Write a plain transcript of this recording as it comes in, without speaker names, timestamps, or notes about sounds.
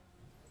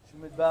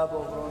شمد بابا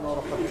وبرونو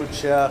رخط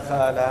الشيخ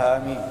لها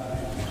امين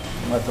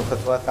ما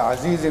تخطوات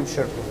عزيزي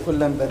مشركوا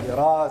كلا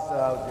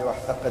بدراسة ودي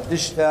وحدة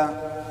قدشتا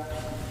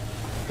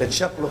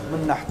تتشقلق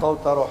منا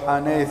حطوطة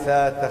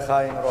روحانيثة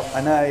تخاين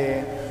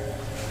روحاناي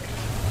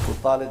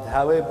وطالد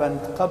هاوي بند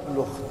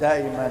قبلخ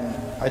دائما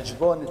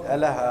عجبون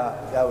ألها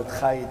قاود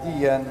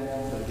خايديا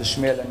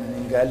دشميلا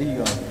من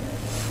إنقاليون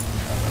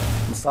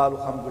مصالو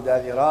خم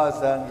قدالي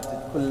رازا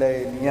كل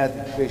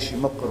نياتك بيشي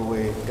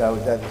مقروي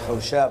قاود هذه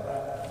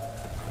خوشابة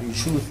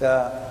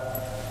يشوثا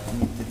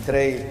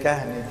تتري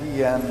الكهنة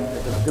ديا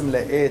تخدم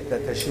له ايتا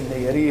تشن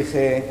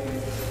يريخي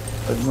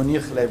قد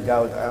يخلي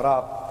بقاود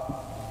عراق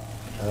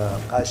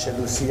قاشا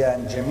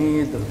لوسيان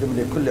جميل تخدم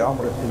لي كل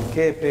عمر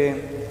الكيبي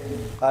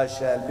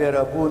قاشا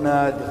البير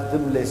ابونا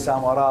تخدم لي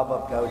سامرابا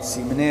بقاود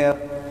سيمنير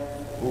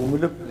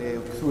وملب لي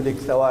وكثولك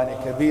ثواني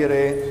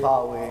كبيرة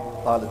طاوي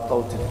طال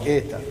الطوت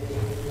الايتا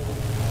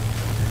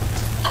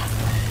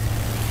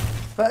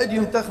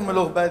فأديم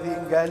تخملوا بهذه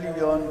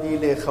إنقاليون دي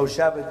لي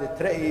خوشابة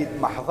ترأيد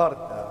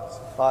محضرتها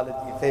طالد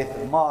إثيث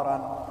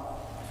المارن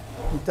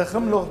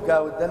تخملوا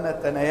قاودنا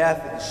تناياث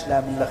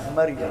الإسلام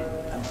اللخمرية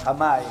أن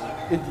قماي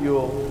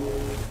إديو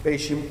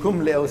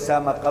بيشمكم لي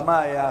أسامة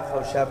قمايا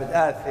خوشابة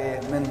آثي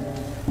من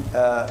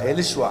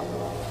الشوع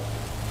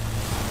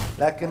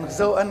لكن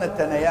غزو أن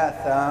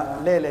تناياثا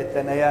ليلة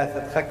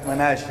تناياثة خك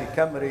مناشي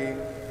كمري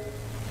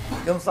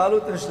قم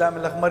صالوت إسلام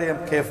اللخمرية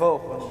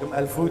كيفوخن قم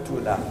ألفوتو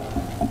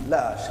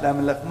لا إسلام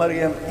اللخ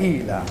مريم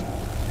إيلا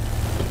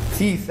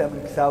ثيثة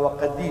من كثاوة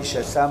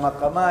قديشة سامة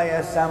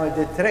قمايا سامة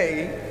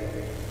دتري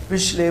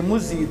بشلي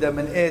مزيدة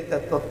من إيتا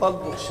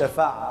تطلق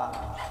شفاعة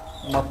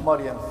مط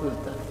مريم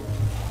ثلثة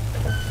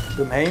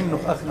بمهين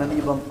نخ أخنا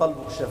نيبا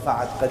نطلق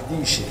شفاعة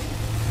قديشة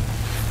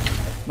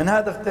من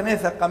هذا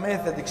اختنيثة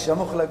قميثة ديك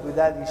شمخلق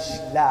بدالي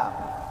الشلام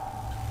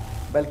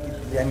بلكي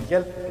يعني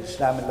قلت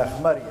إسلام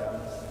اللخ مريم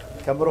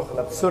كم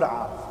رخلة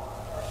بسرعة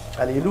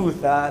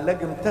قليلوثا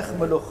لقم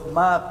تخملوا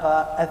خماقة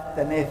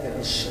التنيث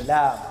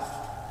الشلام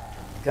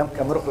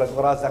كم رخلة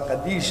برازة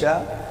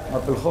قديشة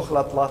ما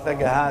بالخخلة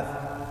ثلاثة هذا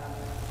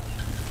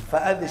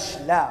فأذ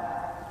الشلام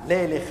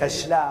ليلي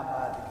خشلامة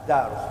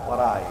دارو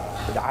وراي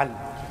بالعلم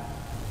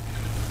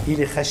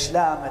إلي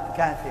خشلامة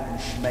كافي من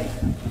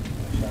شمية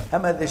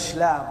أما ذا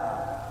الشلام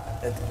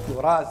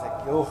ورازك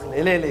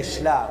يوخلي ليلي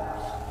شلام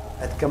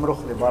كم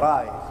رخلة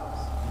براي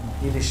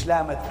إلي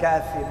شلامة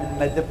كافي من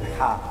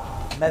مذبحة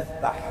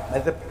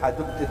مذبحة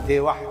دكت دي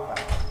وحدة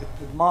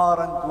دكت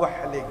مارن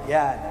توحلق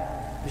يعني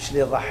مش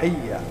لي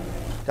ضحية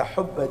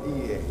تحب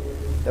دي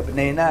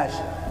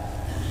تبنيناشة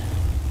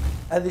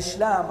هذه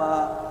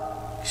شلامة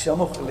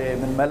شمخلي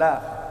من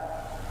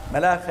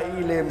ملاخة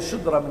إيلي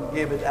مشدرة من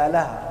جيب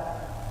الآلهة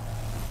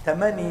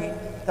تمني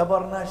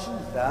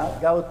تبرناشوثة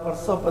قاود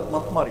برصوفة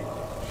مطمري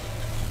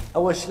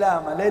أو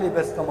شلامة ليلي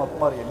بس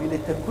كمطمري إيلي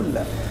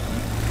تكلها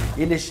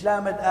إيلي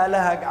شلامة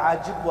آلهة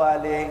عاجبوا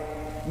عليه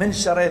من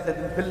شريثة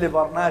بل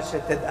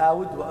برناشة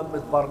تداود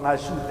وأمد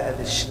برناشوت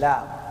هذا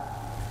الشلام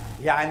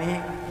يعني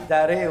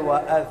داري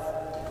وأذ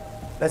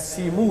بس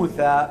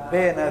يموثة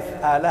بين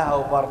آلهة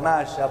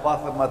وبرناشة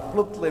باطل ما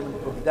تطلطلي من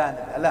فقدان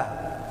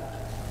الآلهة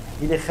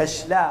إلي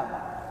خشلام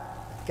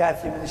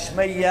كافي من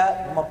شمية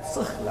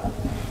مبصخلة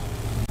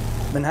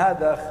من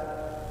هذا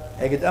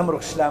يقد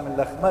أمرك شلام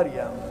اللخ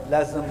مريم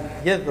لازم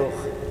يذخ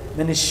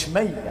من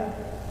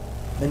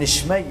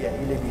الشمية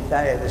إلي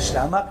بيتاية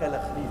الشلام ما قال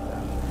خليفة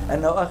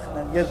أنه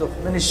أخنا يذخ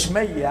من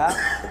الشمية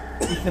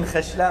يتن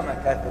خشلامة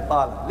كانت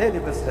طالة ليلي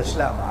بس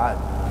خشلامة عادي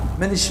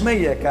من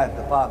الشمية كانت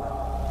طالة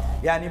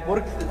يعني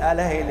بركة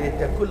الآلهة اللي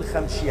تكل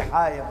خمشي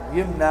حايم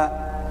ويمنى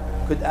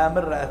كد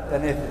آمر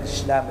التنيث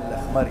الإسلام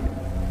الأخمري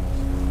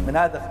من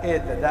هذا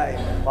خيطة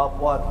دائما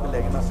بابوات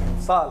كلها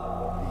نصف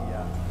صالة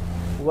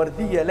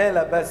وردية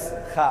ليلة بس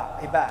خاء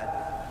عباد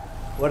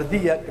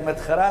وردية كما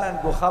تخرانا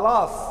نقول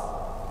خلاص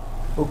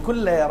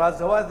وكلها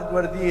رازوات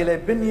وردية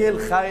لبنية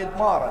الخايد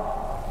مارن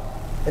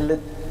اللي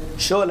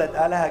شولت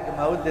آلهة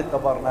كما ودت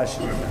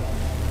تبرناشينا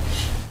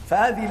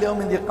فهذه اليوم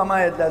من دي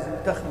قمايد لازم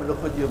تخمل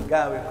خدي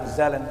وبقاوي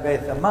كزالا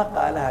بيثا ما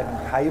قالها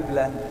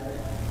حايبلا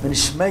من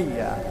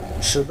شمية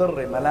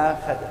شضر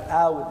ملاخد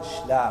آود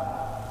شلام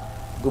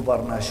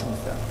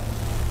قبرناشوثا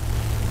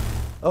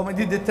أو من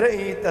دي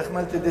دترئي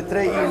تخملت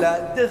دترئي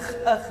لا دخ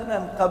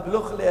أخنا قبل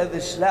أخلي هذا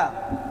الشلام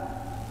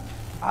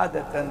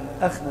عادة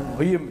أخنا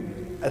مهم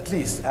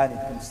أتليس آني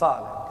كم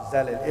صالح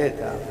كزالا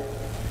الإيتا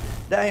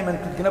دائما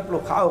كنت نبلغ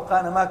قعاو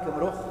قانا ما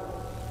كمرخ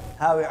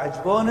هاوي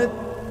عجبونت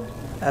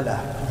ألا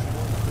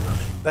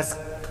بس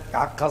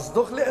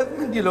قصدوخ لأذ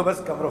من دي لو بس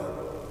كمرخ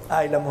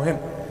هاي مهم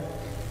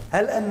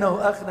هل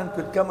أنه أخنا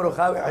كنت كمرخ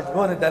هاوي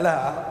عجبونت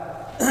ألا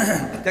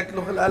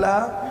تكلخ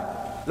الألا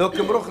لو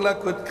كمرخ لا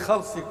كنت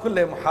خلصي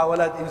كل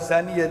محاولات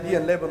إنسانية دي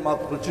ليبن ما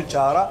تقول شو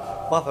شارة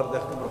باثر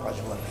دخ كمرخ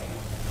عجبونت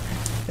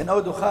إن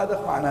أودو خادخ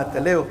معناته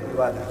ليه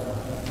بواضح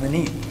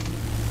منين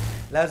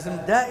لازم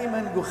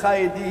دائما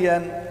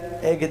قخايديا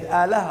اجد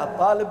آلهة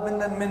طالب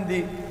منا من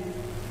دي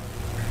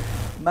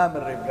ما من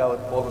رقاوة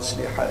بورس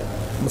لي حاجة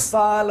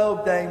مصالة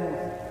وبدايمو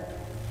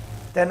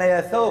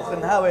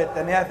تنياثوخن هاوية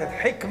تنياثة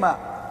حكمة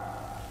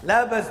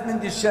لا بس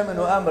مندي الشمن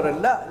وامر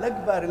لا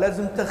لكباري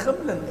لازم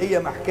تخملن اي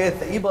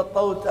محكيته يبا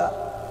طوته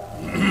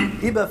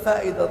يبا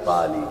فائده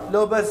طالي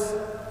لو بس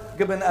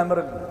قبل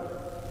امرنا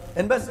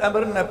ان بس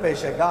امرنا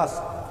بيشه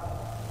قاصر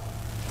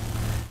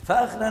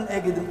فاخنا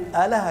اجد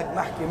الهك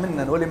محكي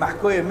منن ولي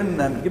محكويه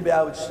منن قبي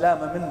او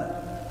شلامه منن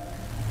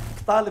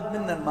طالب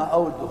منن ما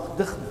اودخ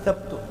دخ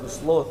ثبته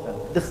بصلوثا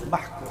دخ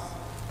محكخ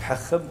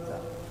حخمته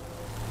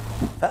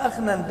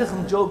فاخنا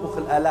ندخم جوبخ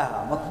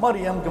الالهه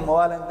مطمريم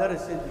قموالا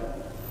درس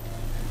اليوم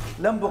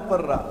لم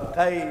بقرة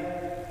قي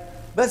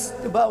بس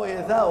تباوي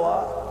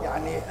ذاوى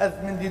يعني أذ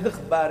من دي دخ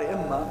باري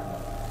إما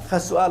خا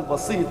سؤال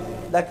بسيط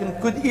لكن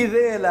كد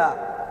إذيلا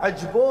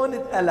عجبون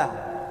الأله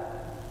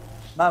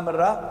ما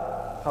مرة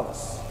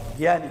خلص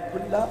دياني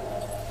كلها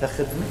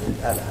تخدمة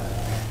الأله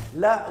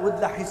لا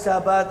ودلا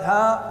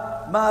حساباتها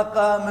ما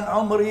قا من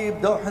عمري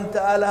بدوح انت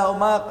أله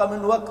وما قا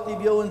من وقتي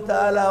بيو انت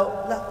أله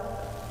لا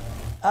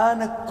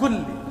أنا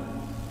كلي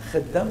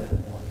خدمت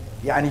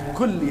يعني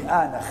كلي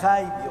أنا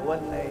خايب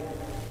يوني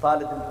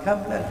طالب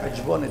مكملا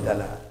عجبوني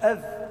دلها أذ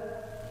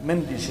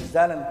من دي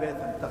شزالا البيت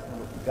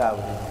تخملوا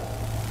قاولي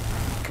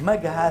كما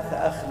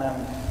هذا أخنا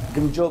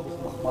قم جوب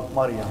مخمط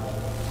مريم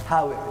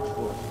هاوي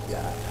عجبوني يا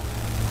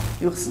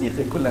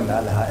يغسنيقي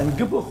كلنا لها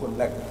انقبخ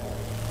لك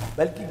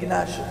بلكي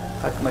قناش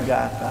خك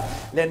مقاتا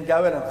لأن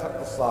قاولا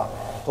خك الصاح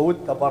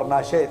قوت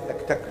برناشيتك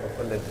تكلف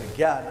ولا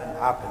ذكيانا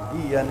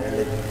عقليا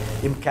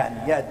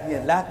إمكانيات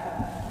ديا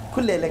لكن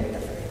كل لك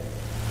نفعي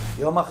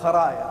يوم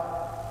خرايا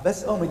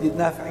بس جديد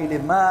نافعي لي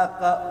ما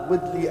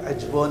ودلي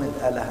عجبون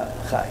الأله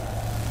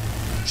خايف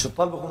شو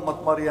طلبهم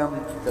مط مريم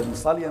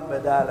تنصليا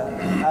بدالا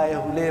آية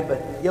وليبة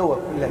يوا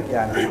كلك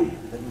يعني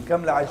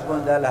نكمل عجبون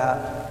الأله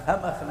هم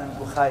أخنا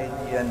نبو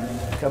خايديا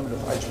نكملوا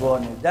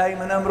عجبون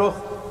دائما أمرخ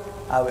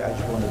آوي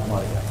عجبون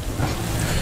مريم